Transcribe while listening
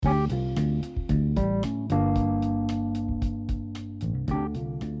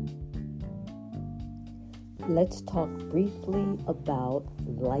Let's talk briefly about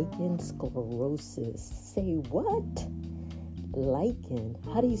lichen sclerosus. Say what? Lichen,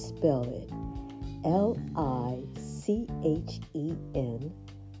 how do you spell it? L-I-C-H-E-N,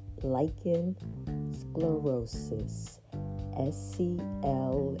 lichen sclerosus, S-C-L-E-R-O-S-U-S.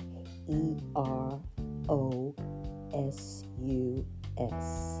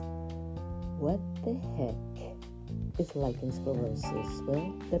 What the heck is lichen sclerosus?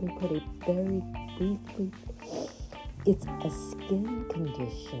 Well, let me put it very briefly. It's a skin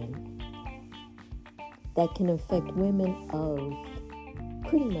condition that can affect women of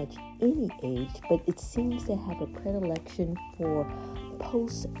pretty much any age, but it seems to have a predilection for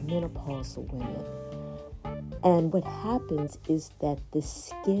postmenopausal women. And what happens is that the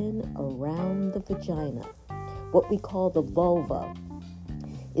skin around the vagina, what we call the vulva,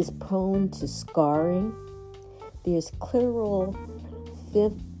 is prone to scarring. There's clitoral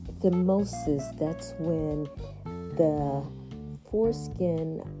phimosis. That's when the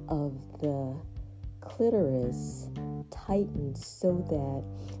foreskin of the clitoris tightens so that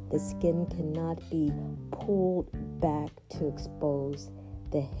the skin cannot be pulled back to expose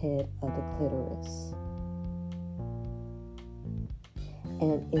the head of the clitoris.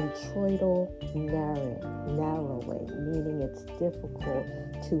 And introital narrowing, meaning it's difficult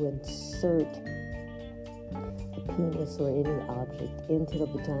to insert the penis or any object into the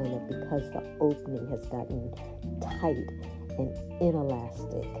vagina because the opening has gotten tight and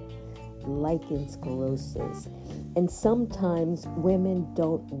inelastic. Lichen sclerosus. And sometimes women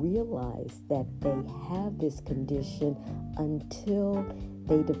don't realize that they have this condition until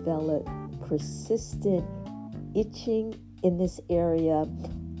they develop persistent itching in this area,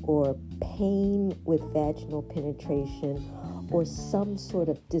 or pain with vaginal penetration, or some sort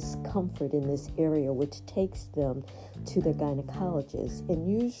of discomfort in this area, which takes them to the gynecologist. And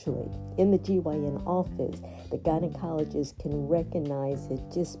usually in the GYN office, the gynecologist can recognize it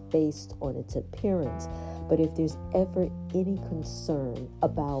just based on its appearance. But if there's ever any concern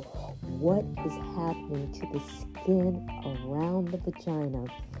about what is happening to the skin around the vagina,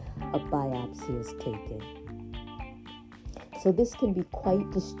 a biopsy is taken. So this can be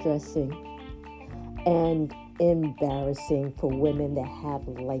quite distressing and embarrassing for women that have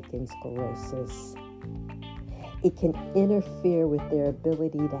lichen sclerosus. It can interfere with their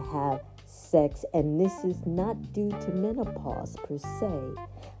ability to have sex, and this is not due to menopause per se.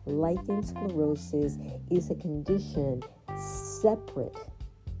 Lichen sclerosus is a condition separate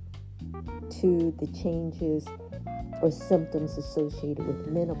to the changes or symptoms associated with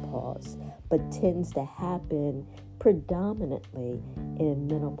menopause, but tends to happen predominantly in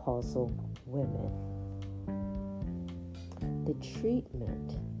menopausal women. The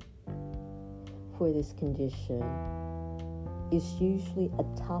treatment for this condition is usually a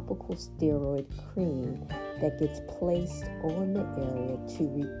topical steroid cream that gets placed on the area to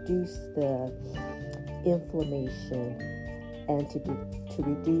reduce the inflammation and to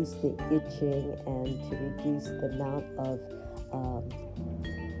reduce the itching and to reduce the amount of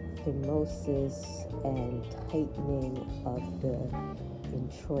phimosis and tightening of the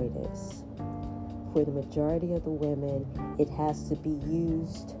introitus. For the majority of the women, it has to be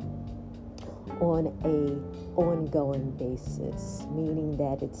used on an ongoing basis, meaning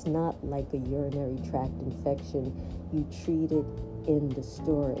that it's not like a urinary tract infection you treat it in the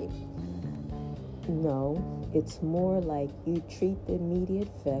story. No, it's more like you treat the immediate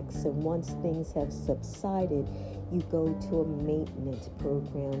effects, and once things have subsided, you go to a maintenance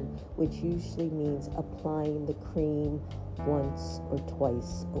program, which usually means applying the cream once or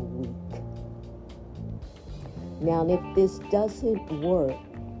twice a week. Now, if this doesn't work,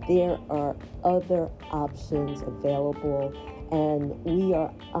 there are other options available, and we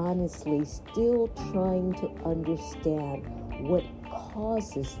are honestly still trying to understand what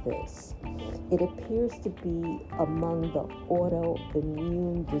causes this. It appears to be among the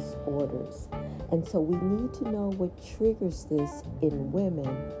autoimmune disorders, and so we need to know what triggers this in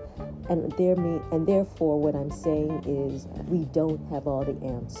women, and therefore what I'm saying is we don't have all the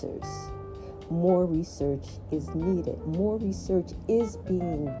answers. More research is needed. More research is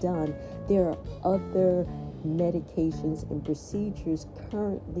being done. There are other medications and procedures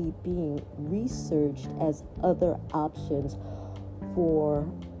currently being researched as other options for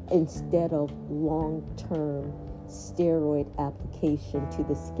instead of long-term steroid application to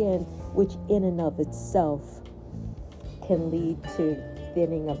the skin, which in and of itself can lead to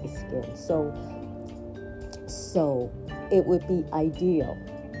thinning of the skin. So it would be ideal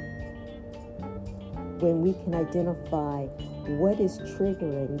when we can identify what is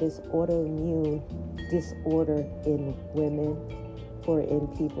triggering this autoimmune disorder in women or in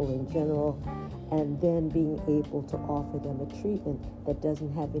people in general, and then being able to offer them a treatment that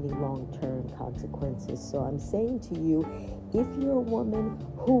doesn't have any long-term consequences. So I'm saying to you, if you're a woman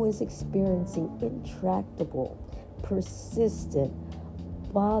who is experiencing intractable, persistent,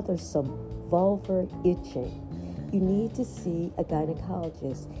 bothersome vulvar itching, you need to see a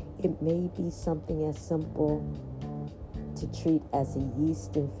gynecologist. It may be something as simple to treat as a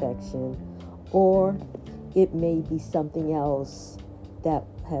yeast infection, or it may be something else that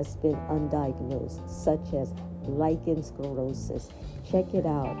has been undiagnosed, such as Lichen Sclerosus. Check it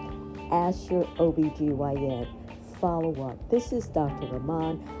out. Ask your OBGYN. Follow up. This is Dr.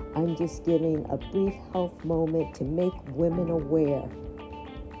 Rahman. I'm just giving a brief health moment to make women aware.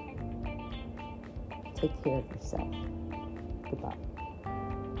 Take care of yourself. Goodbye.